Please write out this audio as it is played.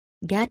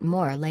Get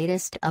more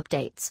latest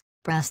updates.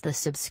 Press the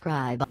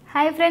subscribe.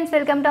 Hi friends,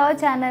 welcome to our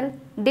channel.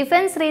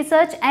 Defense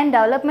Research and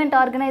Development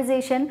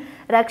Organization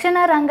రక్షణ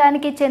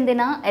రంగానికి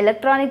చెందిన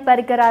electronic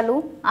పరికరాలు,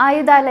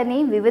 ఆయుధాలని,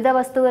 వివిధ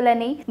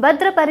వస్తువులని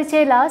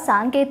భద్రపరిచేలా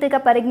సాంకేతిక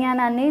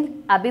పరిజ్ఞానాన్ని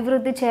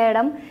అభివృద్ధి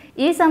చేయడం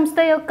ఈ సంస్థ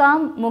యొక్క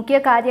ముఖ్య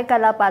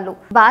కార్యకలాపాలు.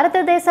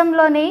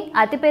 భారతదేశంలోని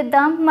అతిపెద్ద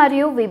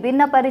మరియు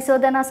విభిన్న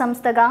పరిశోధన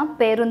సంస్థగా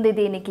పేరుంది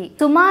దీనికి.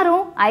 సుమారు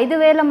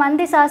 5,000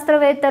 మంది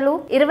శాస్త్రవేత్తలు,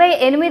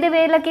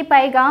 28,000కి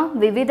పైగా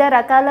వివిధ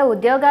రకాల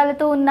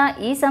ఉద్యోగాలతో ఉన్న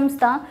ఈ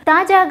సంస్థ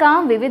తాజాగా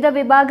వివిధ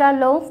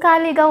విభాగాల్లో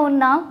ఖాళీగా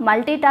ఉన్న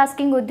మల్టీ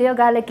టాస్కింగ్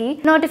ఉద్యోగాలకి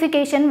నోటిఫికేషన్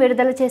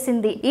విడుదల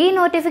చేసింది. ఈ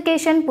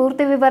నోటిఫికేషన్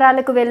పూర్తి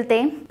వివరాలకు వెళ్తే,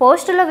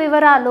 పోస్టుల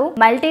వివరాలు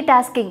మల్టీ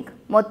టాస్కింగ్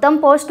మొత్తం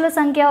పోస్టుల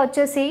సంఖ్య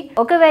వచ్చేసి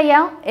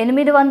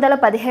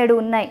 1,817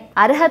 ఉన్నాయి.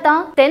 అర్హత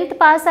 10th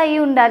పాస్ అయి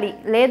ఉండాలి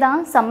లేదా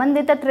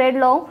సంబంధిత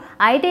ట్రేడ్లో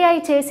ITI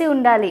చేసి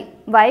ఉండాలి.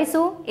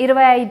 వయసు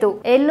 25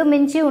 ఏళ్లు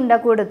మించి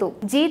ఉండకూడదు.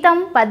 జీతం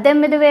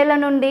 18,000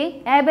 నుండి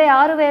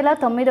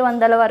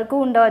 56,900 వరకు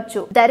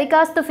ఉండవచ్చు.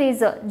 దరఖాస్తు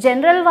ఫీజు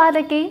జనరల్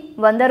వారికి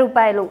 100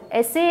 రూపాయలు.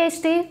 SC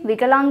ST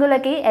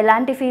వికలాంగులకి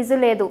ఎలాంటి ఫీజు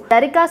లేదు.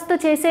 దరఖాస్తు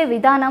చేసే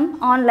విధానం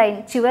ఆన్లైన్.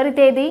 చివరి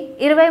తేదీ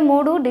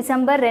 23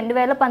 డిసెంబర్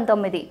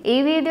 2019. ఈ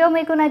వీడియో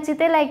మీకు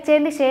నచ్చితే లైక్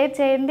చేయండి, షేర్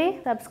చేయండి,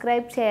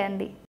 సబ్స్క్రైబ్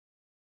చేయండి.